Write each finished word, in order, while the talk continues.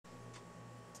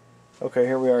Okay,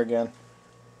 here we are again.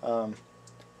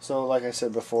 So like I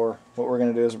said before, what we're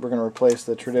going to do is we're going to replace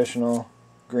the traditional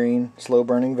green slow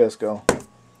burning Visco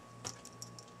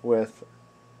with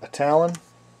a Talon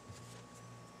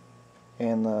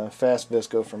and the fast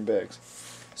Visco from Biggs.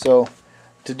 So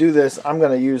to do this, I'm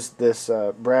going to use this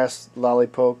brass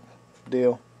lollypoke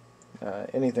deal.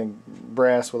 Anything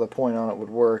brass with a point on it would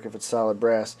work if it's solid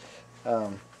brass.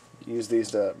 Use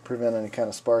these to prevent any kind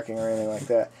of sparking or anything like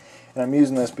that. And I'm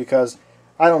using this because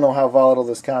I don't know how volatile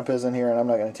this comp is in here, and I'm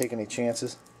not going to take any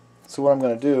chances. So what I'm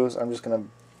going to do is I'm just going to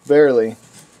barely,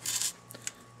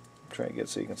 try to get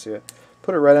so you can see it,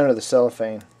 put it right under the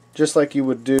cellophane, just like you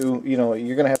would do. You know,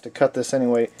 you're going to have to cut this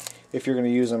anyway if you're going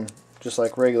to use them just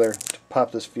like regular to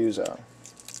pop this fuse out.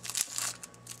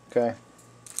 Okay,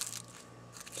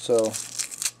 so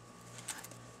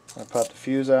I pop the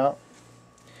fuse out,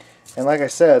 and like I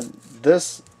said,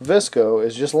 this Visco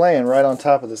is just laying right on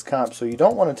top of this comp, so you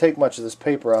don't want to take much of this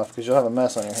paper off because you'll have a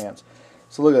mess on your hands.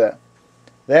 So look at that.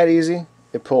 That easy.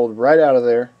 It pulled right out of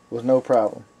there with no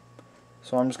problem.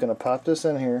 So I'm just going to pop this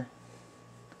in here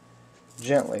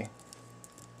gently.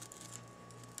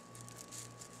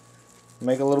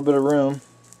 Make a little bit of room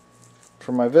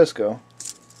for my Visco.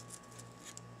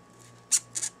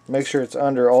 Make sure it's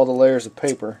under all the layers of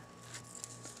paper.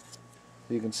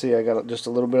 You can see I got just a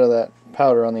little bit of that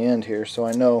powder on the end here, so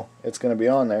I know it's going to be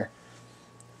on there.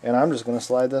 And I'm just going to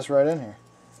slide this right in here.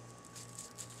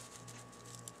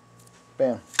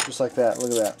 Bam, just like that.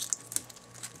 Look at that.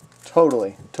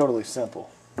 Totally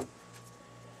simple.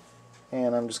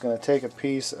 And I'm just going to take a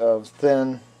piece of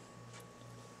thin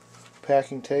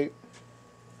packing tape.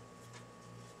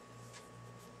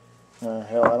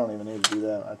 Hell, I don't even need to do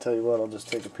that. I tell you what, I'll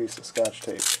just take a piece of Scotch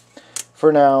tape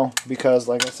for now, because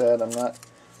like I said, I'm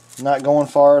not going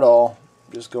far at all.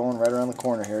 Just going right around the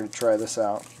corner here to try this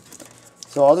out.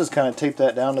 So I'll just kind of tape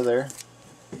that down to there.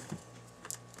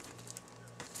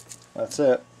 That's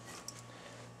it.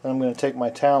 Then I'm going to take my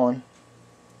Talon,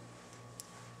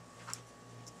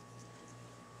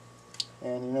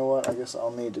 and you know what, I guess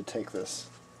I'll need to take this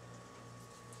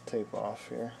tape off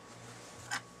here.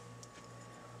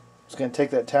 Just going to take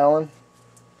that Talon,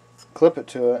 clip it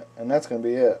to it, and that's going to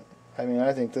be it. I mean,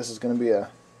 I think this is going to be a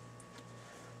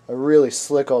really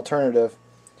slick alternative.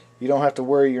 You don't have to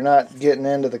worry. You're not getting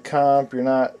into the comp. You're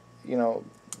not, you know,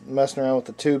 messing around with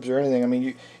the tubes or anything. I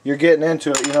mean, you're getting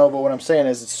into it, you know, but what I'm saying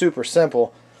is it's super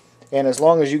simple. And as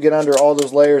long as you get under all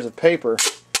those layers of paper,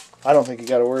 I don't think you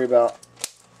got to worry about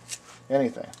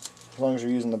anything. As long as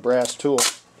you're using the brass tool,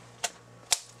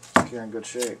 you're in good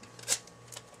shape.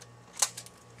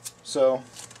 So I'm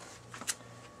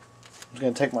just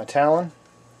going to take my Talon,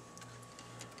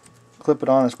 clip it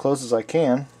on as close as I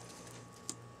can,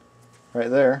 right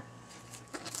there.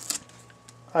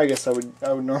 I guess I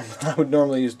would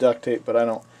normally use duct tape, but I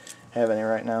don't have any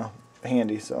right now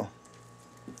handy, so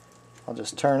I'll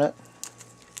just turn it,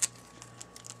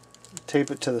 tape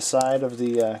it to the side of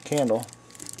the candle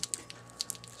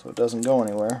so it doesn't go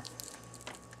anywhere.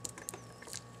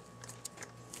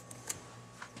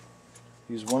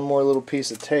 Use one more little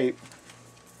piece of tape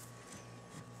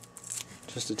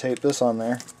just to tape this on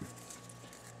there.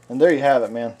 And there you have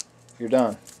it, man. You're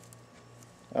done.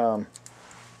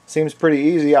 Seems pretty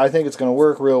easy. I think it's going to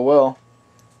work real well.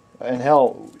 And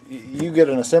hell, you get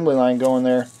an assembly line going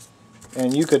there,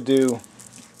 and you could do,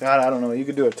 God, I don't know, you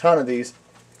could do a ton of these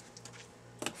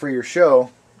for your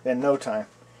show in no time.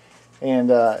 And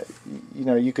you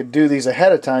know, you could do these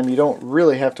ahead of time. You don't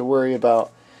really have to worry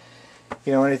about,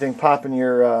 you know, anything popping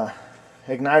your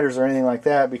igniters or anything like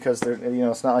that, because they're, you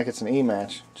know, it's not like it's an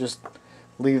E-match. Just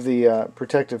leave the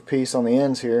protective piece on the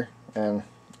ends here, and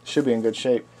it should be in good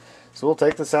shape. So we'll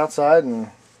take this outside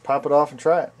and pop it off and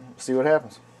try it. See what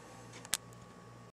happens.